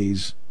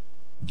today's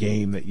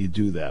game that you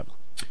do that.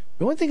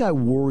 The only thing I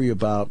worry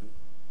about,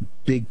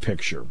 big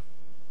picture,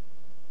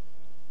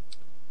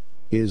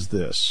 is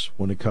this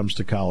when it comes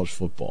to college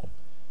football.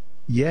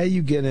 Yeah,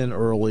 you get in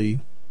early.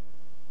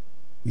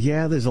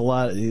 Yeah, there's a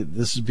lot.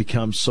 This has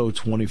become so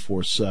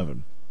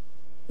 24/7.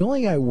 The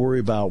only thing I worry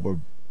about were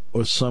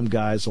some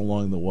guys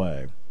along the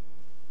way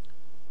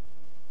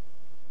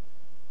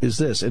is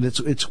this, and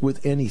it's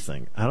with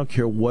anything. I don't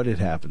care what it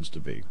happens to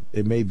be.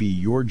 It may be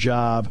your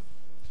job.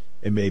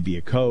 It may be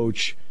a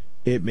coach.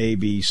 It may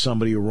be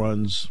somebody who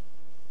runs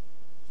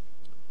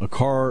a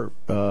car,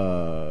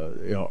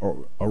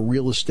 or a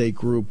real estate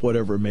group,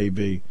 whatever it may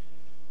be.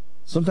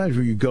 Sometimes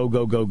when you go,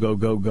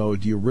 do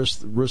you risk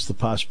the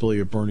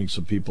possibility of burning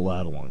some people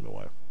out along the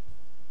way?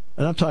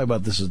 And I'm talking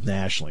about this is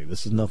nationally.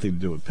 This has nothing to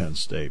do with Penn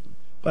State.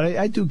 But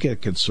I do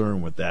get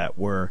concerned with that,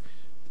 where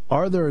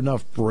are there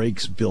enough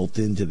breaks built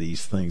into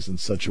these things in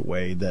such a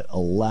way that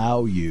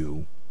allow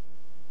you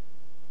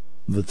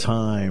the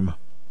time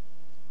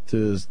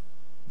to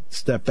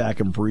step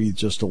back and breathe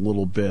just a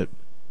little bit?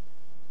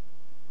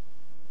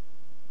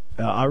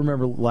 I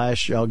remember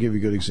last year, I'll give you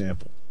a good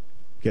example.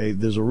 Okay,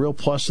 there's a real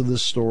plus to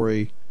this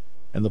story,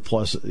 and the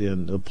plus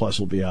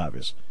will be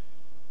obvious.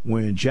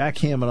 When Jack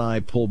Ham and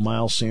I pulled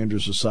Miles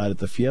Sanders aside at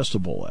the Fiesta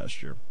Bowl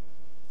last year,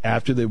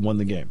 after they won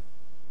the game,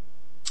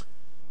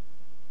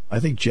 I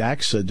think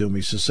Jack said to him,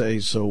 he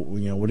said, so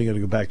when are you going to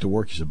go back to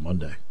work? He said,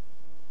 Monday.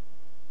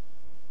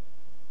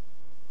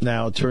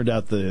 Now, it turned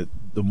out the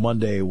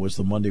Monday was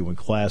the Monday when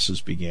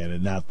classes began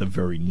and not the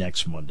very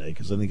next Monday,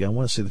 because I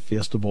want to say the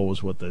Fiesta Bowl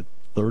was, the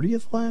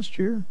 30th last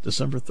year?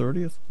 December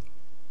 30th?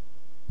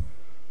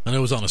 And it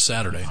was on a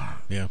Saturday.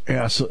 Yeah.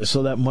 Yeah,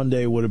 so that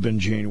Monday would have been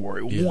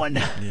January 1.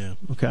 Yeah.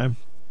 Okay. All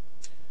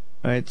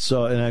right,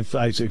 so, and I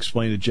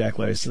explained to Jack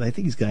later, I said, I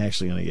think he's going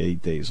to get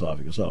 8 days off.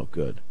 He goes, oh,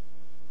 good.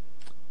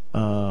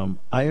 I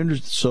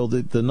understand. So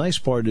the nice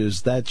part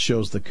is that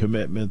shows the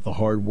commitment, the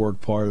hard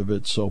work part of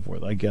it, so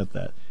forth. I get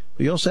that.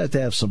 But you also have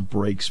to have some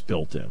breaks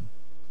built in.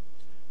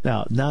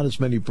 Now, not as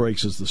many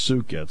breaks as the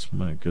suit gets.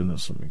 My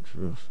goodness,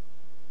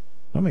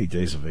 how many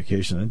days of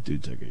vacation that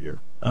dude took a year?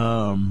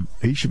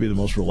 He should be the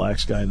most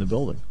relaxed guy in the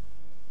building.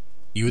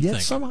 You would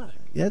think.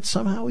 Yet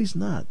somehow he's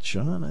not,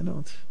 Sean.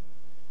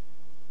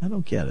 I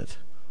don't get it.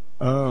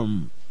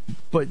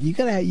 But you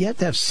have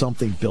to have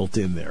something built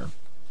in there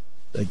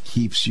that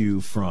keeps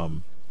you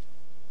from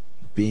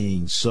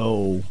being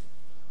so.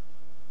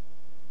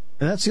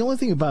 And that's the only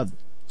thing about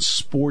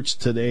sports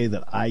today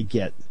that I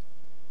get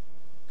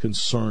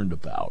concerned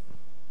about,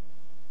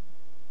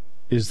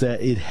 is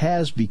that it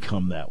has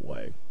become that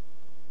way.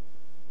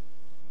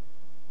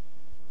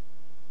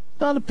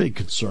 Not a big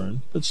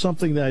concern, but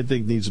something that I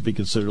think needs to be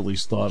considered, at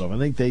least thought of. I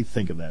think they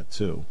think of that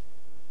too.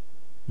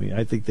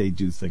 I think they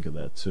do think of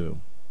that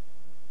too.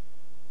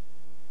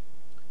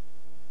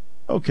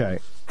 Okay.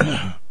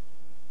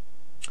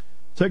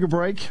 Take a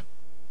break.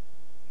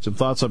 Some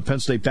thoughts on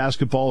Penn State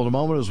basketball in a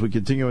moment as we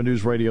continue on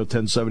News Radio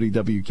 1070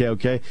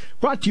 WKOK.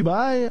 Brought to you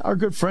by our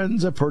good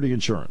friends at Purdy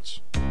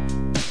Insurance.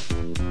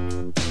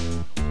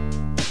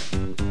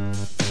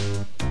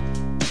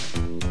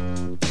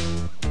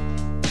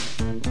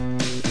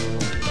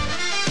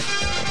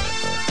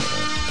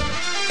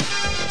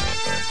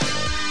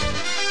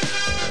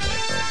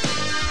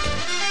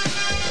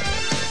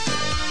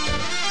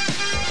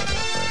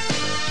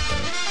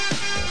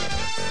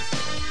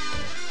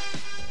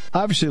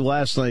 Obviously,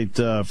 last night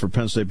for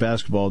Penn State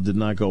basketball did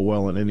not go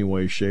well in any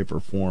way, shape, or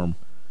form.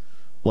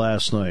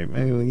 Last night,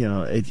 I mean,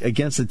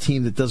 against a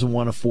team that doesn't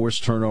want to force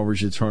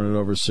turnovers, you turn it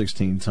over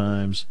 16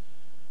 times.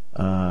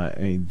 I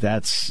mean,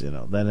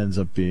 that ends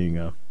up being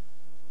a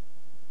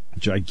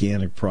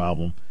gigantic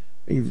problem.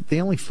 I mean,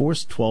 they only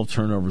forced 12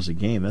 turnovers a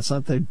game. That's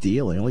not their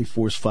deal. They only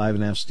forced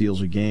 5.5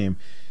 steals a game.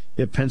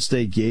 Yet Penn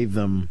State gave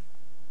them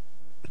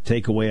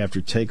takeaway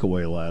after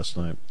takeaway last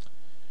night.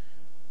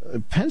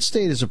 Penn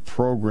State is a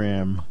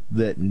program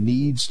that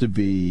needs to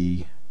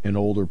be an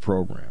older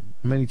program.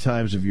 Many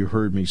times have you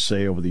heard me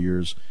say over the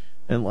years,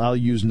 and I'll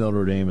use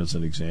Notre Dame as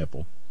an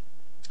example.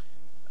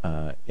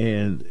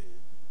 And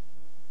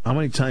how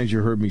many times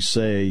you heard me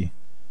say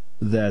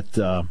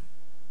that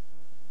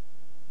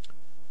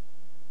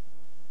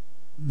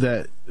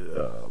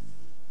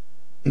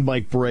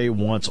Mike Bray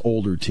wants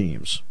older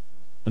teams.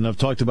 And I've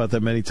talked about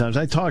that many times.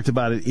 I talked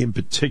about it in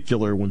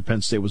particular when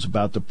Penn State was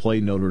about to play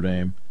Notre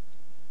Dame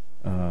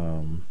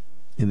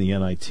in the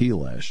NIT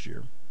last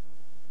year.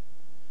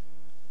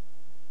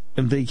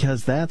 And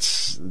because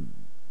that's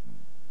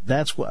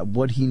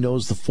what he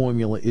knows the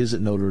formula is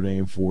at Notre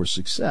Dame for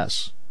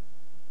success.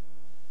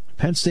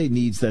 Penn State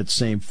needs that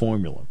same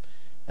formula.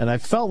 And I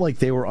felt like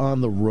they were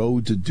on the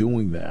road to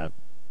doing that.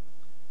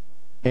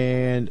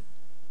 And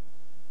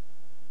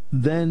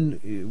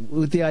then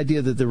with the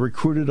idea that they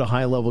recruited a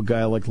high-level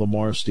guy like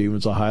Lamar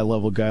Stevens, a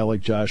high-level guy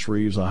like Josh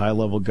Reeves, a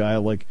high-level guy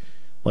like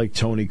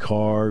Tony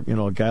Carr,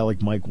 a guy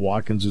like Mike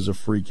Watkins who's a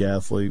freak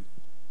athlete.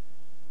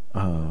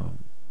 And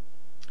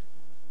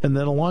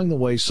then along the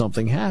way,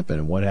 something happened.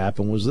 And what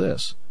happened was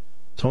this.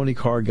 Tony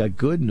Carr got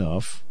good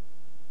enough,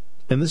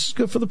 and this is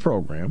good for the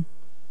program,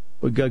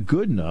 but got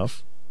good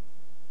enough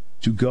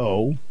to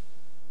go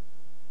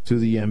to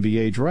the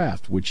NBA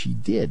draft, which he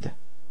did.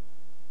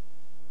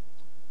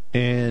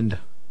 And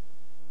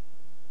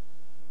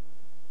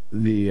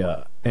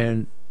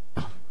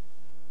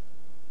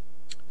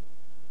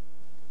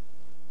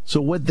so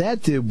what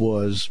that did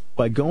was,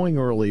 by going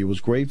early, it was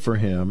great for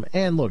him.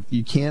 And look,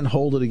 you can't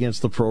hold it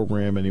against the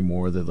program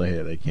anymore that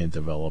they can't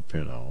develop,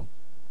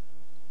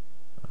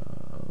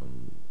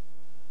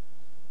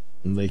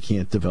 they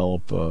can't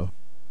develop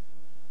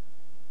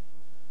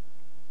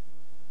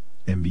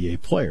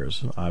NBA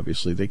players.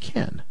 Obviously, they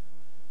can.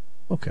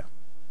 Okay.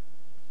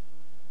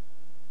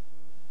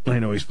 I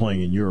know he's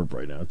playing in Europe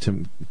right now.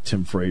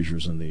 Tim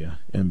Frazier's in the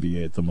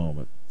NBA at the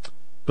moment.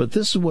 But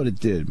this is what it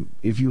did.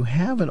 If you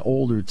have an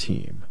older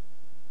team,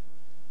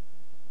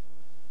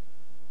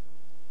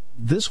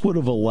 this would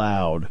have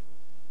allowed,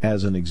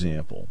 as an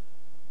example,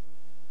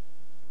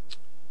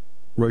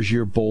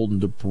 Rozier Bolden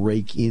to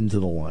break into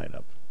the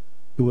lineup.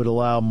 It would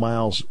allow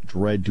Miles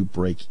Dredd to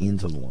break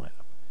into the lineup.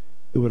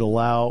 It would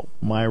allow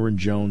Myron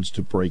Jones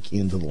to break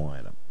into the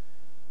lineup.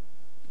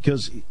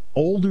 Because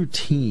older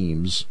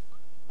teams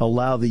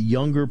allow the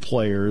younger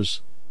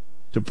players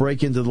to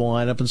break into the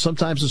lineup and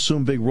sometimes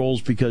assume big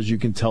roles because you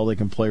can tell they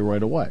can play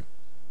right away.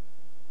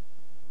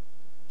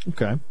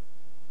 Okay.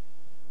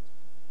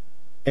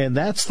 And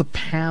that's the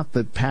path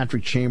that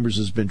Patrick Chambers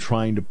has been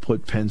trying to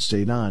put Penn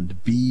State on, to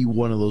be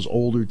one of those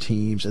older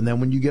teams. And then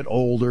when you get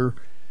older,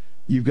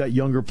 you've got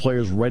younger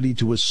players ready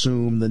to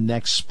assume the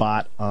next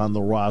spot on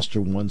the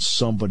roster once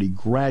somebody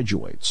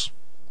graduates.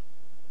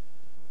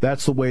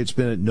 That's the way it's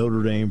been at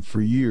Notre Dame for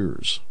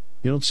years.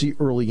 You don't see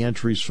early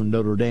entries from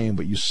Notre Dame,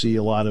 but you see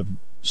a lot of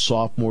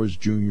sophomores,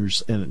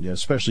 juniors, and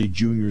especially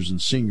juniors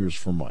and seniors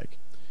from Mike.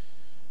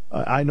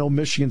 I know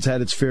Michigan's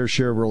had its fair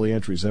share of early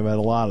entries. They've had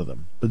a lot of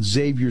them. But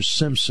Xavier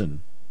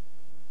Simpson,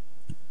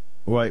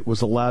 right,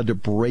 was allowed to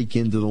break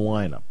into the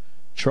lineup.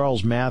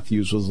 Charles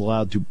Matthews was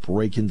allowed to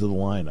break into the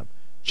lineup.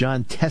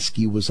 John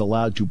Teske was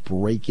allowed to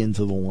break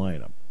into the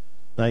lineup.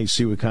 Now you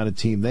see what kind of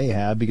team they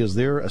have because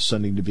they're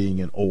ascending to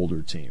being an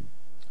older team.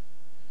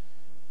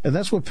 And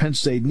that's what Penn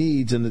State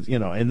needs, and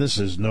and this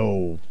is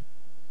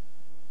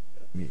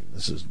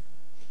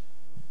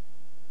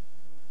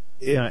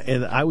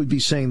and I would be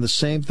saying the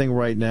same thing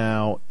right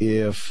now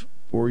if,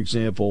 for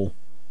example,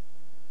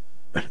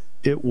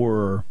 it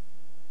were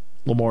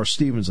Lamar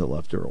Stevens that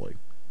left early,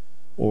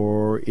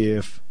 or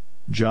if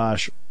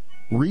Josh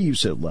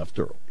Reeves had left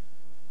early.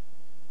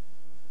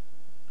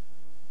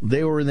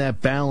 They were in that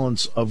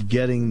balance of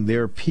getting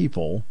their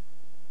people,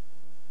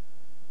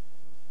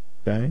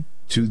 okay,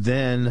 to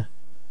then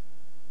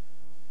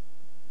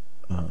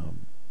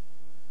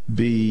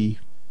be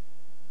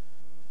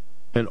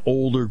an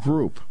older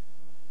group.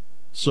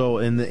 So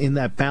in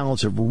that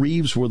balance, if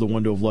Reeves were the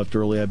one to have left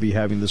early, I'd be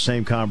having the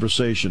same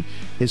conversation.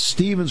 If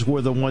Stevens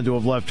were the one to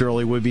have left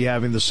early, we'd be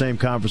having the same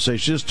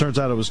conversation. It just turns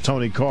out it was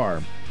Tony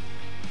Carr.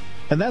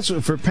 And that's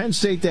for Penn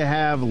State to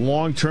have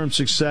long-term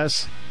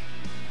success,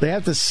 they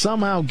have to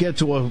somehow get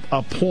to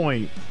a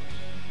point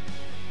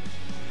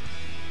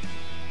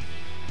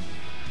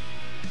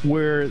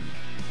where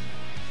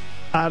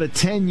out of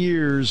 10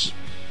 years,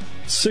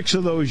 6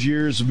 of those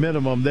years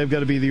minimum, they've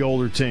got to be the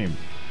older team.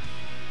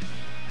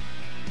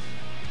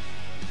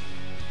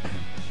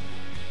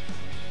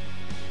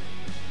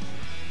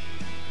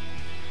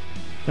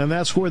 And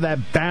that's where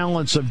that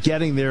balance of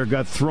getting there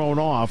got thrown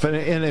off. And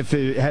if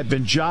it had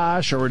been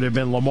Josh or it had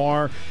been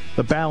Lamar,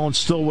 the balance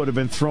still would have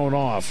been thrown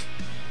off.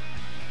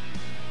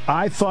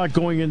 I thought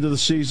going into the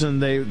season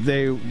they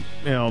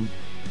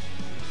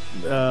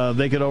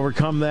could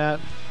overcome that.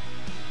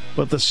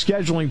 But the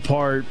scheduling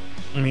part,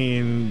 I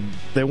mean,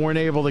 they weren't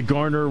able to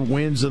garner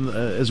wins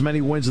as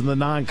many wins in the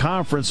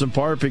non-conference, in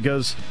part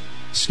because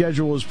the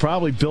schedule was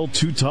probably built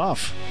too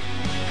tough.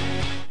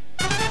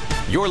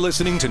 You're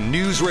listening to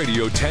News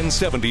Radio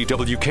 1070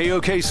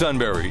 WKOK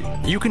Sunbury.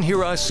 You can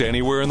hear us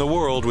anywhere in the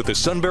world with the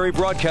Sunbury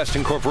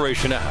Broadcasting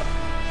Corporation app.